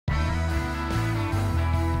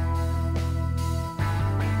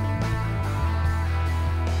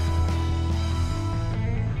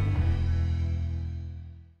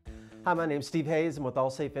Hi, my name's Steve Haise. I'm with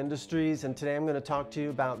Allsafe Industries, and today I'm going to talk to you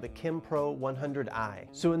about the ChemPro 100i.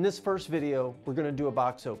 So in this first video, we're going to do a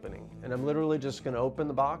box opening, and I'm literally just going to open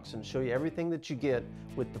the box and show you everything that you get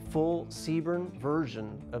with the full CBRN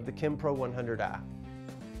version of the ChemPro 100i.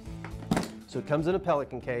 So it comes in a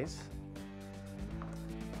Pelican case.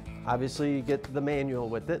 Obviously you get the manual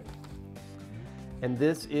with it, and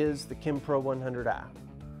this is the ChemPro 100i.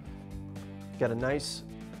 Got a nice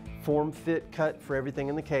form-fit cut for everything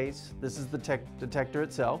in the case. This is the detector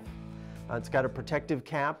itself. It's got a protective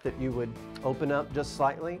cap that you would open up just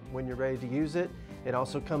slightly when you're ready to use it. It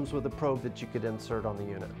also comes with a probe that you could insert on the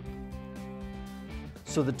unit.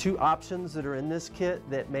 So the two options that are in this kit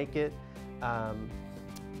that make it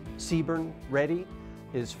CBRN ready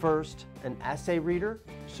is first an assay reader,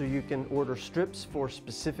 so you can order strips for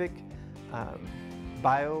specific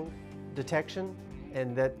biodetection,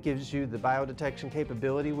 and that gives you the biodetection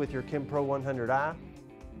capability with your ChemPro 100i.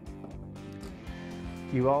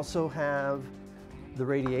 You also have the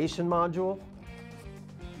radiation module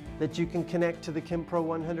that you can connect to the ChemPro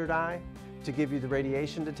 100i to give you the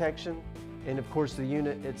radiation detection, and of course the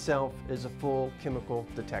unit itself is a full chemical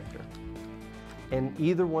detector. And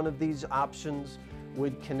either one of these options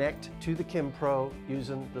would connect to the ChemPro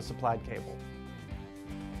using the supplied cable.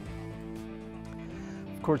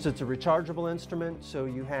 Of course, it's a rechargeable instrument, so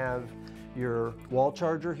you have your wall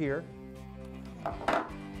charger here.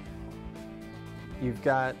 You've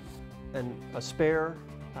got a spare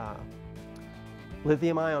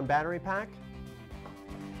lithium-ion battery pack,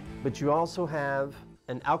 but you also have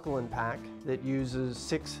an alkaline pack that uses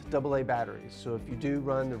 6 AA batteries. So if you do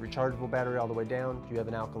run the rechargeable battery all the way down, you have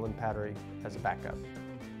an alkaline battery as a backup.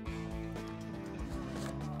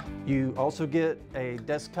 You also get a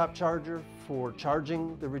desktop charger for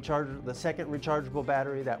charging the second rechargeable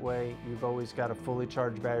battery. That way you've always got a fully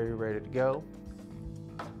charged battery ready to go.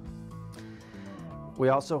 We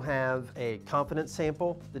also have a confidence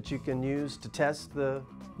sample that you can use to test the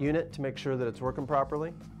unit to make sure that it's working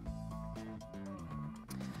properly.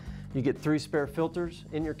 You get 3 spare filters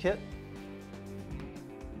in your kit.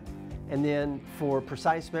 And then for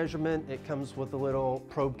precise measurement, it comes with a little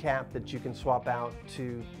probe cap that you can swap out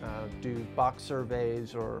to do box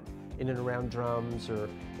surveys or in and around drums or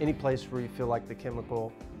any place where you feel like the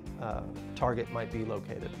chemical target might be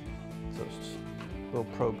located. So it's just a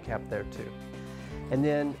little probe cap there too. And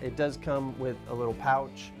then it does come with a little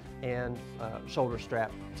pouch and shoulder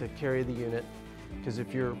strap to carry the unit, because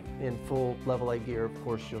if you're in full level A gear, of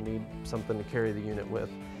course you'll need something to carry the unit with.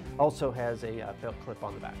 Also has a belt clip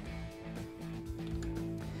on the back.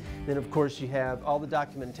 Then of course you have all the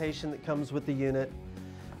documentation that comes with the unit.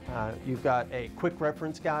 You've got a quick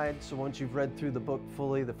reference guide, so once you've read through the book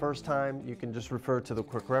fully the first time, you can just refer to the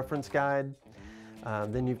quick reference guide.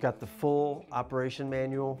 Then you've got the full operation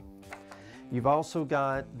manual. You've also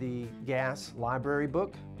got the gas library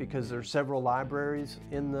book, because there's several libraries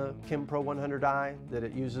in the ChemPro 100i that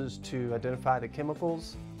it uses to identify the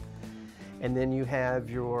chemicals. And then you have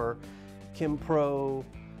your ChemPro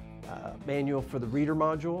manual for the reader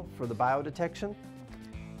module for the biodetection,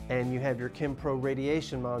 and you have your ChemPro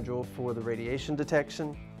radiation module for the radiation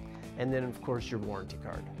detection, and then of course your warranty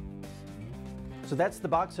card. So that's the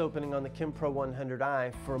box opening on the ChemPro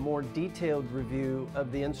 100i. For a more detailed review of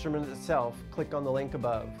the instrument itself, click on the link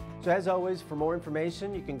above. So as always, for more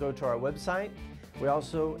information, you can go to our website. We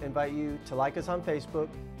also invite you to like us on Facebook,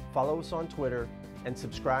 follow us on Twitter, and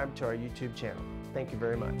subscribe to our YouTube channel. Thank you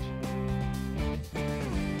very much.